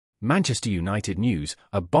Manchester United news,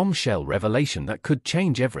 a bombshell revelation that could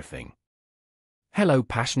change everything. Hello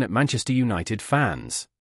passionate Manchester United fans.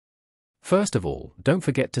 First of all, don't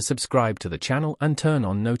forget to subscribe to the channel and turn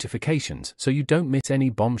on notifications so you don't miss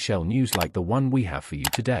any bombshell news like the one we have for you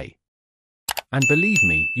today. And believe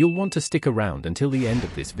me, you'll want to stick around until the end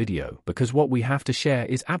of this video because what we have to share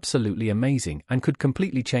is absolutely amazing and could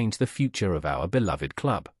completely change the future of our beloved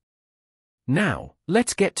club. Now,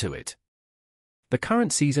 let's get to it. The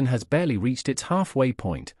current season has barely reached its halfway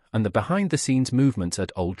point, and the behind-the-scenes movements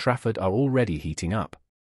at Old Trafford are already heating up.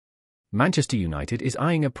 Manchester United is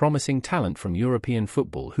eyeing a promising talent from European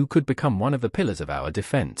football who could become one of the pillars of our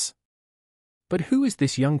defence. But who is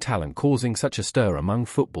this young talent causing such a stir among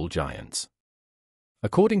football giants?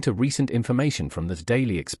 According to recent information from the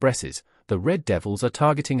Daily Expresses, the Red Devils are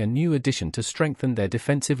targeting a new addition to strengthen their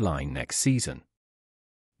defensive line next season.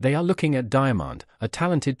 They are looking at Diamand, a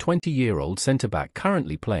talented 20-year-old centre-back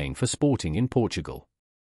currently playing for Sporting in Portugal.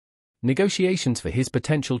 Negotiations for his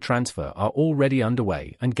potential transfer are already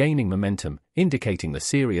underway and gaining momentum, indicating the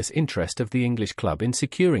serious interest of the English club in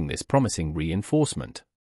securing this promising reinforcement.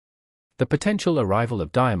 The potential arrival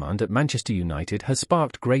of Diamand at Manchester United has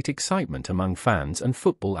sparked great excitement among fans and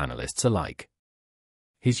football analysts alike.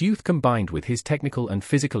 His youth combined with his technical and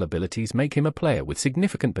physical abilities make him a player with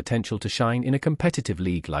significant potential to shine in a competitive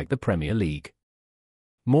league like the Premier League.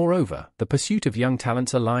 Moreover, the pursuit of young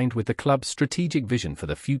talents aligned with the club's strategic vision for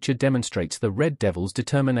the future demonstrates the Red Devils'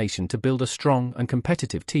 determination to build a strong and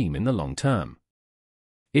competitive team in the long term.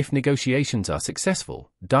 If negotiations are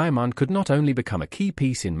successful, Diamand could not only become a key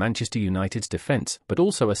piece in Manchester United's defence but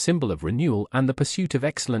also a symbol of renewal and the pursuit of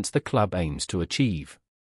excellence the club aims to achieve.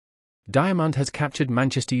 Diamand has captured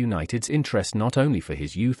Manchester United's interest not only for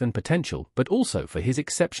his youth and potential but also for his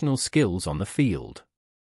exceptional skills on the field.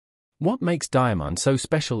 What makes Diamand so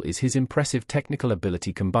special is his impressive technical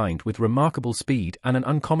ability combined with remarkable speed and an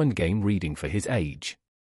uncommon game reading for his age.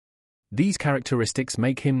 These characteristics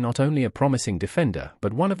make him not only a promising defender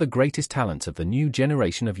but one of the greatest talents of the new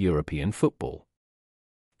generation of European football.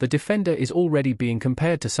 The defender is already being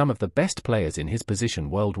compared to some of the best players in his position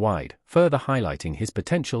worldwide, further highlighting his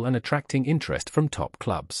potential and attracting interest from top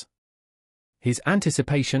clubs. His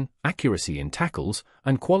anticipation, accuracy in tackles,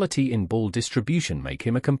 and quality in ball distribution make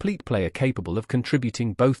him a complete player capable of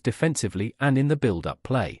contributing both defensively and in the build-up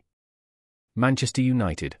play. Manchester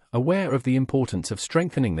United, aware of the importance of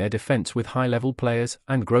strengthening their defence with high-level players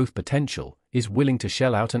and growth potential, is willing to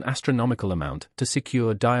shell out an astronomical amount to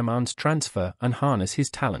secure Diamand's transfer and harness his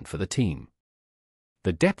talent for the team.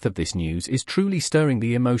 The depth of this news is truly stirring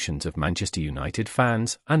the emotions of Manchester United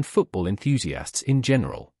fans and football enthusiasts in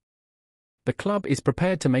general. The club is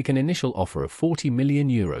prepared to make an initial offer of €40 million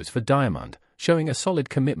for Diamand, showing a solid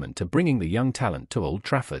commitment to bringing the young talent to Old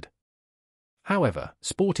Trafford. However,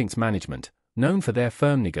 Sporting's management, known for their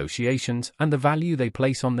firm negotiations and the value they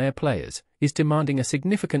place on their players, is demanding a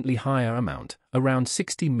significantly higher amount, around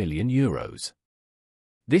 €60 million.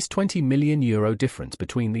 This €20 million difference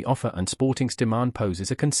between the offer and Sporting's demand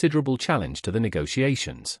poses a considerable challenge to the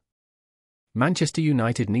negotiations. Manchester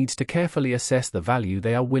United needs to carefully assess the value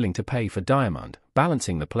they are willing to pay for Diamand,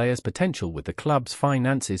 balancing the player's potential with the club's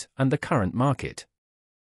finances and the current market.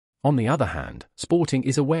 On the other hand, Sporting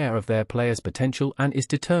is aware of their player's potential and is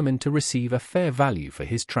determined to receive a fair value for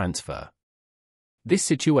his transfer. This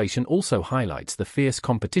situation also highlights the fierce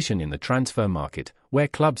competition in the transfer market, where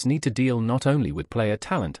clubs need to deal not only with player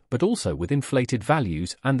talent but also with inflated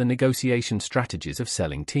values and the negotiation strategies of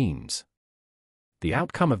selling teams. The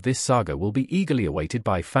outcome of this saga will be eagerly awaited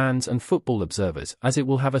by fans and football observers as it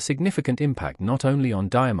will have a significant impact not only on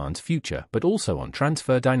Diamand's future but also on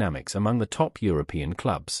transfer dynamics among the top European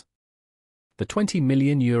clubs. The €20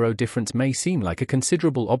 million difference may seem like a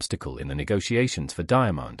considerable obstacle in the negotiations for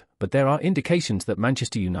Diamand, but there are indications that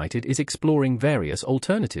Manchester United is exploring various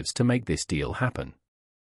alternatives to make this deal happen.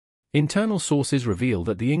 Internal sources reveal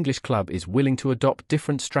that the English club is willing to adopt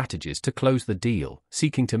different strategies to close the deal,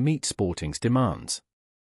 seeking to meet Sporting's demands.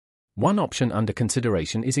 One option under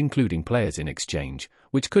consideration is including players in exchange,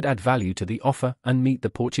 which could add value to the offer and meet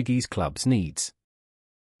the Portuguese club's needs.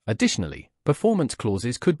 Additionally, performance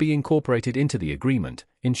clauses could be incorporated into the agreement,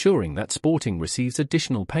 ensuring that Sporting receives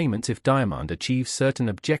additional payments if Diamand achieves certain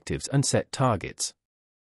objectives and set targets.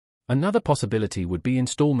 Another possibility would be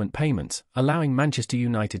installment payments, allowing Manchester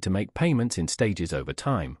United to make payments in stages over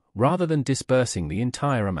time, rather than disbursing the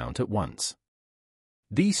entire amount at once.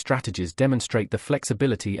 These strategies demonstrate the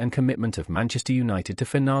flexibility and commitment of Manchester United to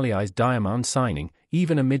finalise Diamand's signing,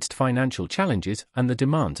 even amidst financial challenges and the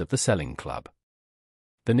demands of the selling club.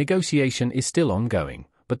 The negotiation is still ongoing,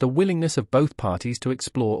 but the willingness of both parties to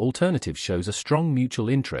explore alternatives shows a strong mutual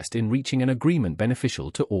interest in reaching an agreement beneficial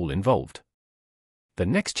to all involved. The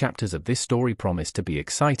next chapters of this story promise to be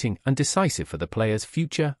exciting and decisive for the player's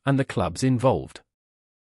future and the clubs involved.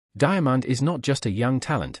 Diamand is not just a young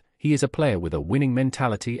talent, he is a player with a winning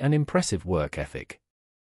mentality and impressive work ethic.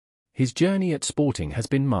 His journey at Sporting has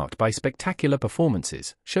been marked by spectacular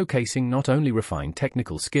performances, showcasing not only refined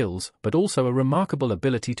technical skills but also a remarkable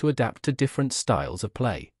ability to adapt to different styles of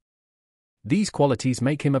play. These qualities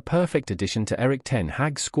make him a perfect addition to Erik ten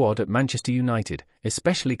Hag's squad at Manchester United,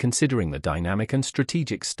 especially considering the dynamic and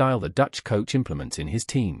strategic style the Dutch coach implements in his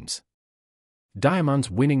teams. Diamand's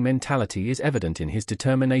winning mentality is evident in his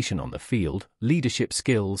determination on the field, leadership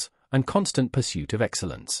skills, and constant pursuit of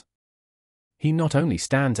excellence. He not only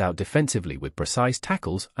stands out defensively with precise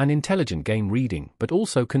tackles and intelligent game reading but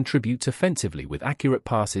also contributes offensively with accurate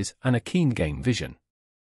passes and a keen game vision.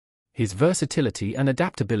 His versatility and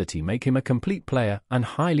adaptability make him a complete player and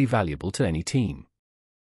highly valuable to any team.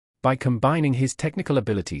 By combining his technical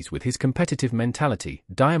abilities with his competitive mentality,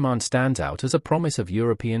 Diamand stands out as a promise of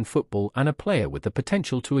European football and a player with the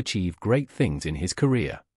potential to achieve great things in his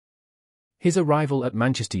career. His arrival at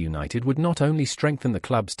Manchester United would not only strengthen the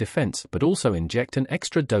club's defence but also inject an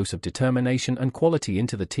extra dose of determination and quality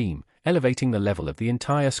into the team, elevating the level of the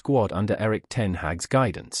entire squad under Erik ten Hag's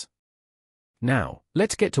guidance. Now,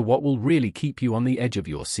 let's get to what will really keep you on the edge of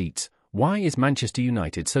your seats. Why is Manchester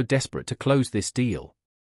United so desperate to close this deal?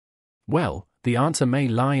 Well, the answer may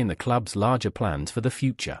lie in the club's larger plans for the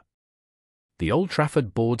future. The Old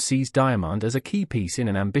Trafford board sees Diamand as a key piece in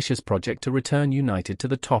an ambitious project to return United to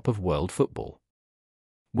the top of world football.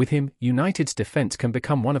 With him, United's defence can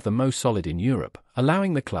become one of the most solid in Europe,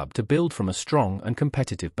 allowing the club to build from a strong and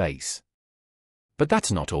competitive base. But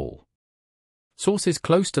that's not all. Sources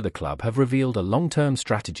close to the club have revealed a long-term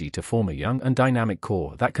strategy to form a young and dynamic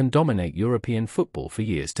core that can dominate European football for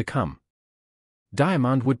years to come.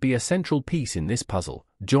 Diamand would be a central piece in this puzzle,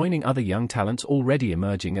 joining other young talents already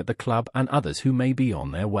emerging at the club and others who may be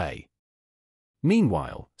on their way.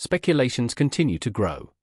 Meanwhile, speculations continue to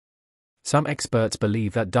grow. Some experts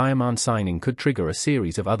believe that Diamand's signing could trigger a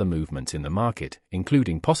series of other movements in the market,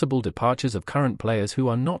 including possible departures of current players who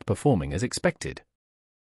are not performing as expected.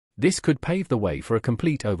 This could pave the way for a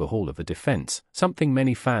complete overhaul of the defence, something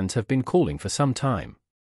many fans have been calling for some time.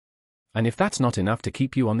 And if that's not enough to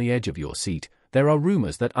keep you on the edge of your seat, there are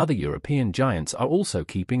rumours that other European giants are also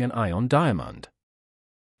keeping an eye on Diamand.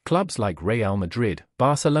 Clubs like Real Madrid,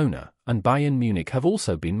 Barcelona, and Bayern Munich have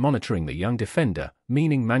also been monitoring the young defender,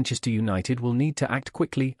 meaning Manchester United will need to act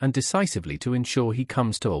quickly and decisively to ensure he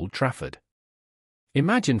comes to Old Trafford.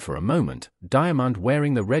 Imagine for a moment, Diamand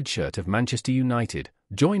wearing the red shirt of Manchester United,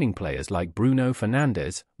 joining players like Bruno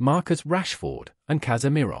Fernandes, Marcus Rashford, and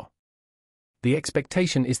Casemiro. The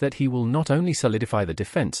expectation is that he will not only solidify the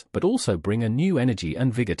defence but also bring a new energy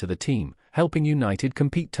and vigour to the team, helping United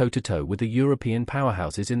compete toe-to-toe with the European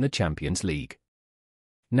powerhouses in the Champions League.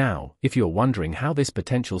 Now, if you're wondering how this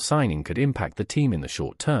potential signing could impact the team in the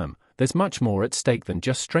short term, there's much more at stake than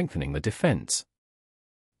just strengthening the defence.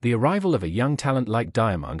 The arrival of a young talent like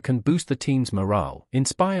Diamand can boost the team's morale,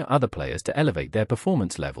 inspire other players to elevate their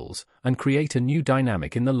performance levels, and create a new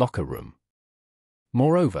dynamic in the locker room.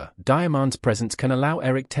 Moreover, Diamand's presence can allow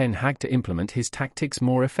Erik ten Hag to implement his tactics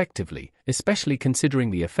more effectively, especially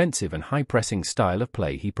considering the offensive and high-pressing style of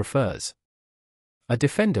play he prefers. A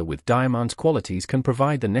defender with Diamand's qualities can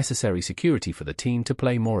provide the necessary security for the team to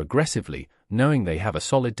play more aggressively, knowing they have a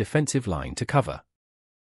solid defensive line to cover.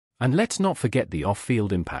 And let's not forget the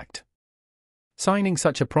off-field impact. Signing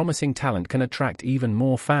such a promising talent can attract even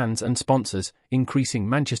more fans and sponsors, increasing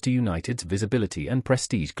Manchester United's visibility and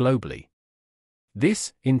prestige globally.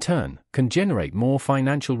 This, in turn, can generate more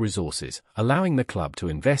financial resources, allowing the club to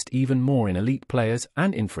invest even more in elite players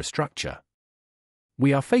and infrastructure.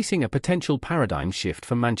 We are facing a potential paradigm shift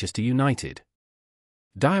for Manchester United.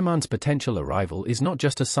 Diamand's potential arrival is not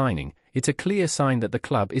just a signing, it's a clear sign that the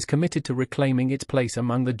club is committed to reclaiming its place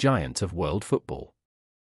among the giants of world football.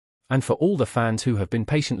 And for all the fans who have been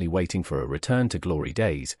patiently waiting for a return to glory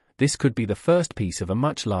days, this could be the first piece of a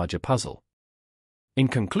much larger puzzle. In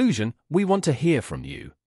conclusion, we want to hear from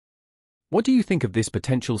you. What do you think of this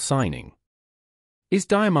potential signing? Is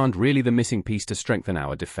Diamand really the missing piece to strengthen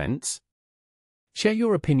our defence? Share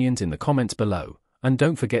your opinions in the comments below, and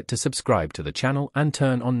don't forget to subscribe to the channel and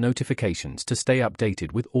turn on notifications to stay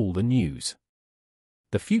updated with all the news.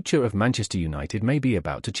 The future of Manchester United may be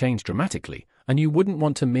about to change dramatically, and you wouldn't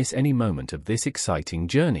want to miss any moment of this exciting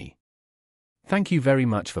journey. Thank you very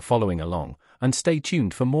much for following along, and stay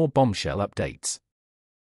tuned for more bombshell updates.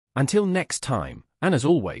 Until next time, and as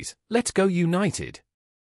always, let's go United!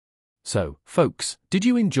 So, folks, did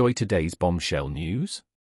you enjoy today's bombshell news?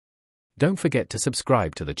 Don't forget to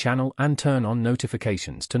subscribe to the channel and turn on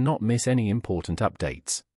notifications to not miss any important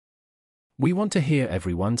updates. We want to hear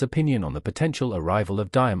everyone's opinion on the potential arrival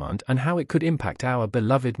of Diamond and how it could impact our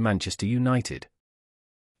beloved Manchester United.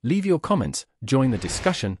 Leave your comments, join the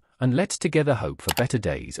discussion, and let's together hope for better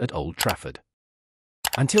days at Old Trafford.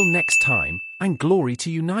 Until next time, and glory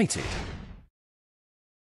to United!